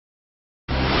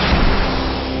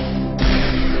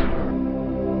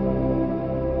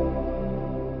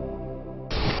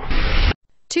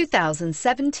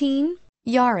2017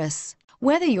 Yaris.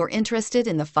 Whether you're interested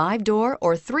in the 5-door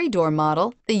or 3-door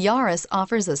model, the Yaris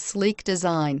offers a sleek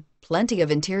design, plenty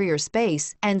of interior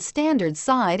space, and standard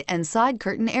side and side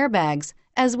curtain airbags,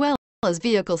 as well as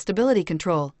vehicle stability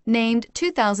control. Named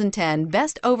 2010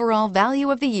 Best Overall Value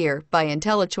of the Year by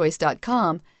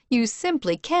IntelliChoice.com, you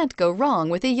simply can't go wrong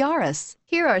with a Yaris.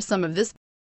 Here are some of this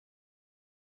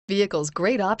vehicle's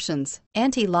great options: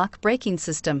 anti-lock braking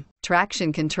system,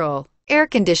 traction control, air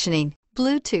conditioning,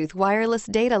 Bluetooth wireless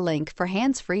data link for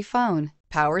hands-free phone,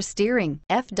 power steering,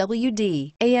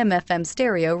 FWD, AM/FM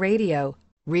stereo radio,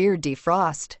 rear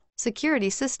defrost, security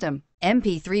system,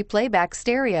 MP3 playback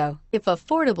stereo. If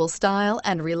affordable style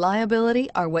and reliability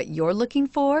are what you're looking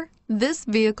for, this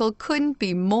vehicle couldn't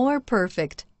be more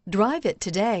perfect. Drive it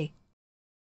today.